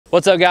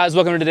What's up guys,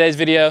 welcome to today's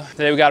video.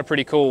 Today we got a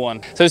pretty cool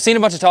one. So we've seen a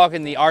bunch of talk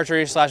in the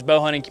archery / bow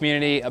hunting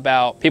community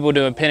about people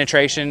doing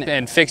penetration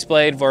and fixed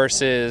blade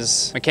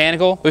versus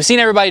mechanical. We've seen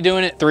everybody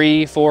doing it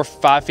 3, 4,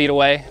 5 feet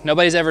away.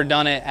 Nobody's ever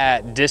done it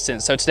at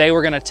distance. So today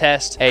we're gonna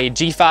test a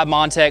G5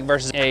 Montech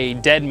versus a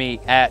dead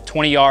meat at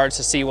 20 yards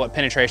to see what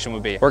penetration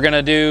would be. We're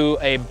gonna do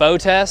a bow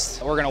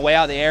test. We're gonna weigh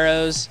out the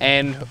arrows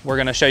and we're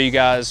gonna show you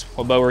guys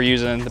what bow we're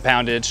using, the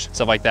poundage,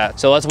 stuff like that.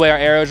 So let's weigh our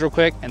arrows real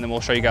quick and then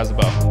we'll show you guys the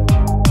bow.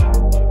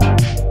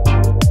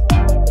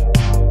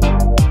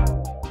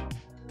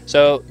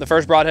 So the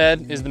first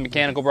broadhead is the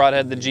mechanical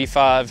broadhead, the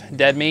G5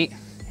 dead meat,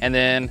 and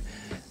then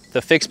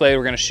the fixed blade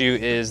we're gonna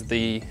shoot is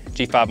the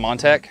G5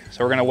 Montech.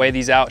 So we're gonna weigh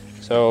these out.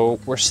 So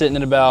we're sitting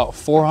at about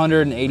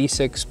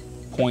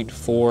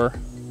 486.4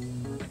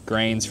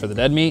 grains for the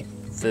dead meat.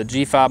 The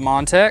G5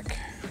 Montech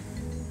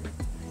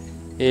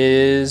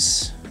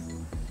is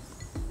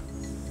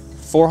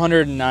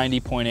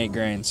 490.8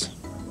 grains.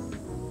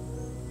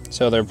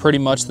 So they're pretty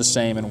much the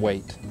same in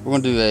weight. We're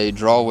gonna do a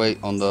draw weight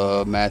on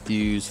the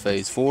Matthews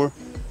Phase 4.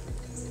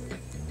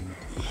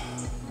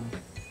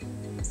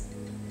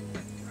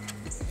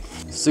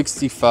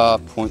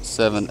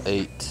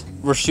 65.78.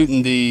 We're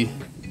shooting the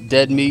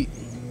dead meat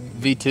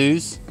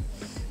V2s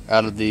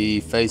out of the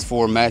Phase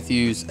 4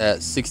 Matthews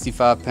at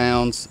 65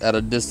 pounds at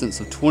a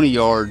distance of 20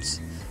 yards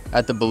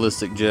at the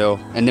ballistic gel.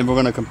 And then we're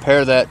gonna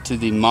compare that to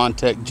the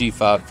Montech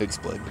G5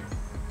 fixed blade.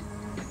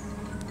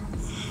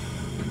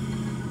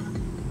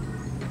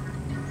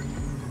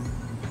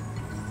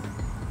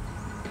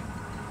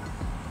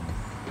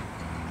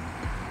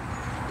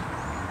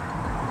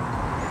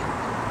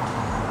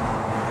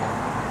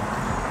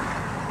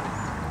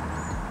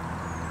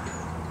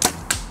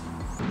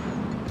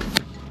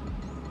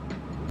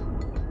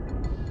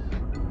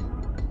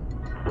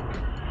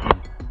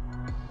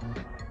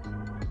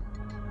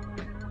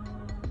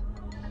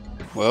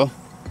 Well,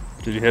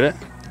 did you hit it?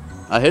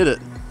 I hit it.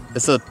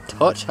 It's a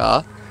touch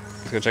high.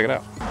 Let's go check it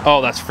out.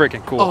 Oh, that's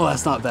freaking cool. Oh,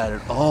 that's not bad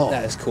at all.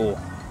 That is cool.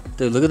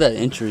 Dude, look at that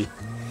entry.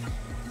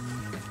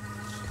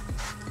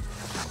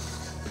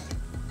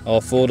 All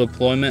full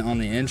deployment on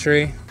the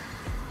entry.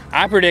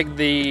 I predict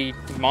the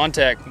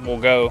Montech will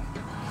go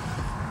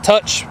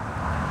touch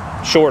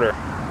shorter.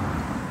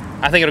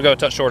 I think it'll go a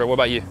touch shorter. What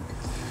about you?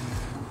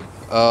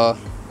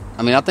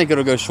 I mean, I think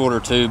it'll go shorter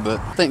too, but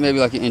I think maybe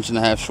like 1.5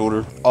 inches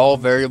shorter. All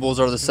variables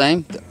are the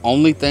same. The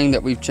only thing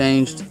that we've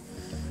changed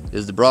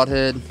is the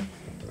broadhead,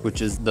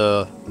 which is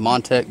the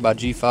Montech by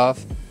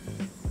G5.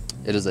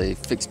 It is a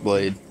fixed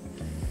blade,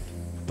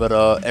 but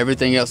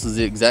everything else is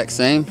the exact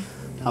same.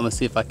 I'm gonna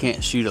see if I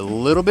can't shoot a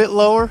little bit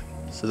lower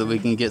so that we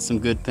can get some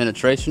good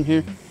penetration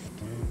here.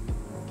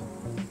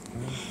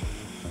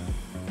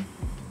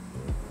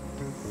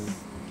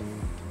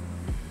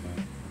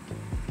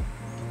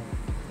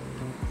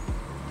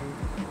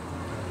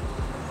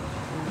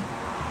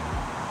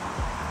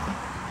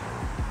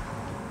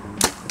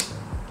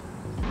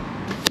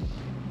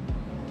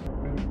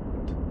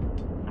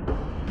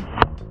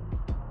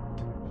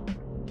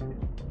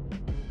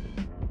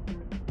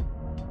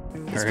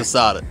 It's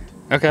beside it.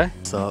 Okay.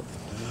 What's up?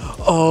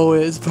 Oh,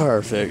 it's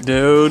perfect,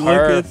 dude.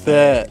 Perfect. Look at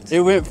that.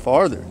 It went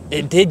farther.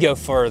 It did go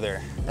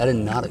further. I did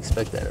not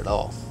expect that at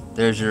all.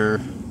 There's your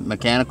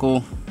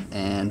mechanical,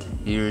 and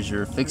here's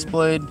your fixed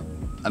blade.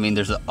 I mean,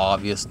 there's an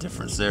obvious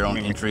difference there on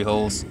entry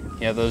holes.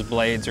 Yeah, those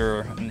blades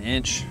are 1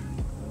 inch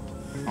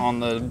on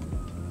the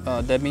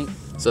dead meat.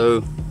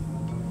 So,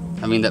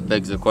 I mean, that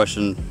begs the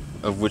question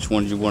of which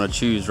one you want to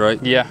choose,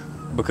 right? Yeah.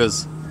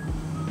 Because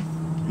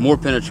more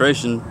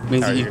penetration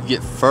means that you can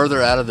get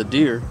further out of the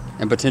deer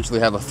and potentially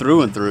have a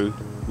through and through,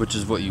 which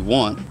is what you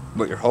want,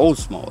 but your hole's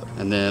smaller.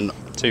 And then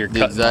so you're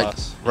cutting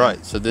less.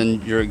 Right. So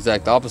then your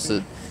exact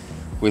opposite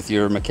with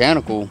your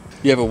mechanical.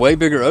 You have a way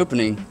bigger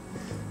opening,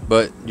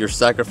 but you're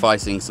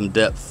sacrificing some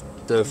depth.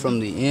 So from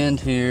the end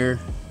here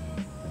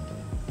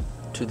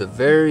to the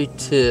very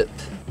tip,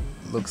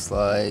 looks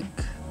like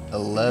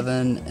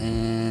 11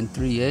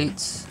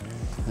 3/8,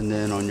 and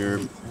then on your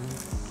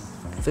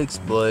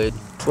fixed blade,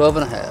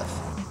 12.5.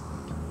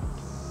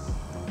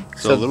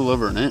 So a little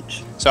over 1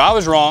 inch. So I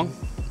was wrong.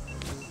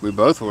 We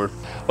both were.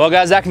 Well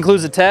guys, that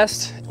concludes the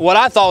test. What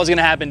I thought was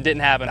gonna happen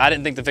didn't happen. I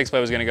didn't think the fixed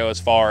blade was gonna go as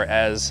far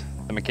as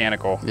the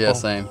mechanical. Yeah,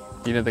 same.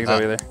 You didn't think so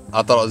either?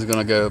 I thought it was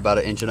gonna go about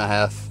 1.5 inches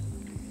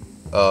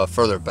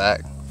further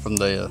back from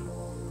the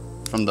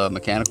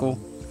mechanical,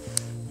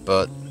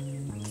 but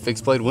the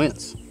fixed blade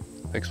wins.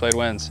 Fixed blade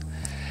wins.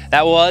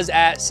 That was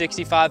at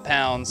 65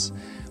 pounds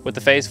with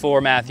the Phase 4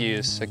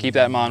 Matthews. So keep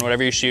that in mind,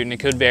 whatever you're shooting, it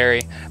could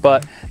vary.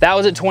 But that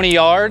was at 20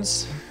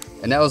 yards.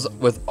 And that was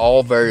with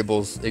all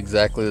variables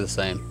exactly the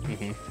same.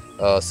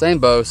 Same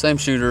bow, same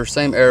shooter,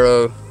 same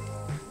arrow,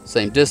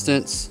 same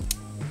distance.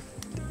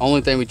 The only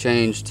thing we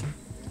changed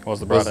was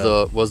the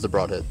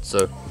broadhead.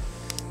 So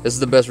this is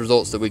the best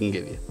results that we can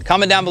give you.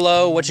 Comment down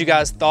below what you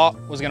guys thought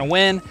was gonna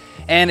win.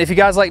 And if you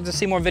guys like to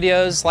see more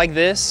videos like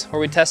this, where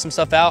we test some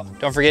stuff out,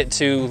 don't forget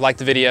to like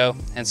the video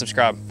and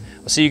subscribe.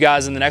 We'll see you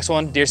guys in the next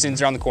one. Deer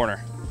season's around the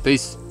corner.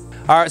 Peace.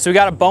 All right, so we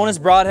got a bonus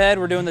broadhead.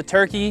 We're doing the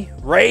turkey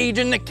Rage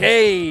in the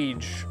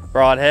Cage.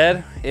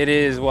 Broadhead. It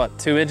is what,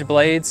 2-inch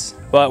blades,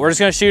 but we're just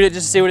gonna shoot it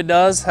just to see what it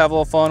does, have a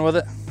little fun with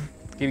it.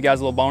 Give you guys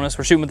a little bonus.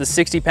 We're shooting with the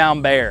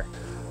 60-pound bear.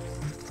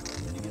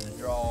 You get the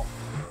draw.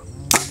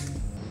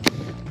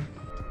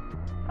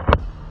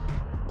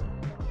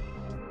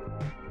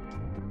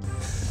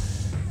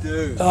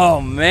 Dude.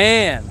 Oh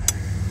man.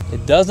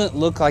 It doesn't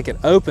look like it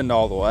opened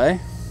all the way.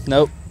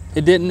 Nope,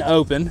 it didn't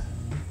open.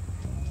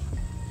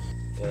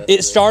 Yeah,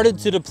 It started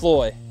to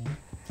deploy.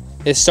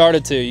 It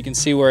started to, you can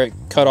see where it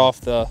cut off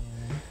the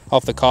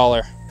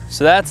collar.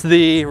 So that's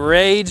the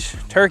Rage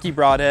turkey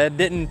broadhead.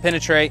 Didn't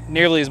penetrate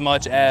nearly as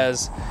much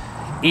as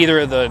either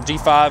of the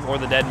G5 or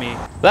the dead meat.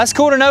 That's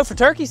cool to know for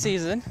turkey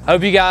season.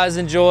 Hope you guys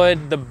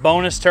enjoyed the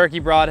bonus turkey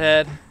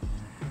broadhead.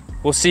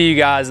 We'll see you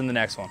guys in the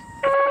next one.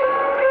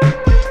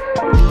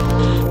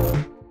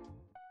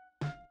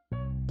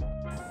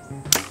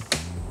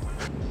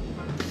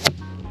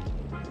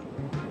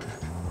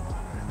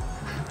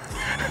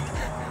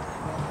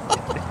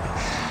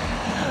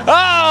 Oh,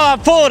 I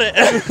pulled it.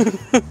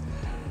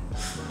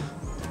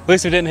 At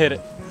least we didn't hit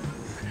it.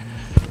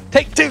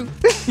 Take 2.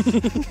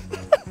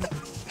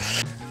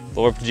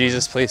 Lord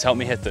Jesus, please help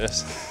me hit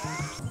this.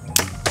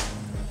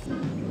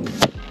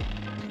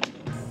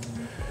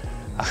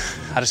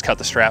 I just cut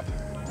the strap.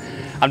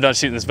 I'm done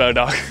shooting this bow,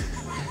 dog.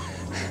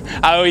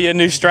 I owe you a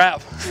new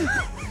strap.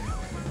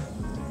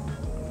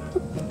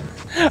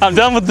 I'm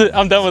done with it.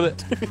 I'm done with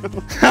it.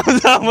 I'm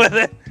done with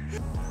it.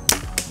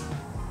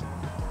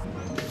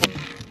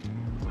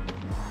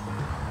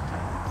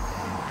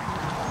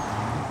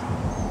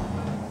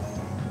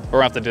 We're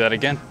gonna have to do that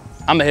again.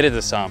 I'm gonna hit it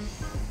this time.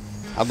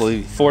 I believe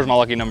you. 4 is my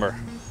lucky number.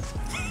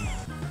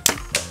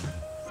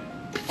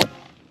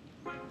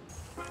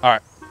 All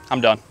right,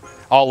 I'm done.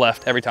 All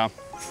left every time.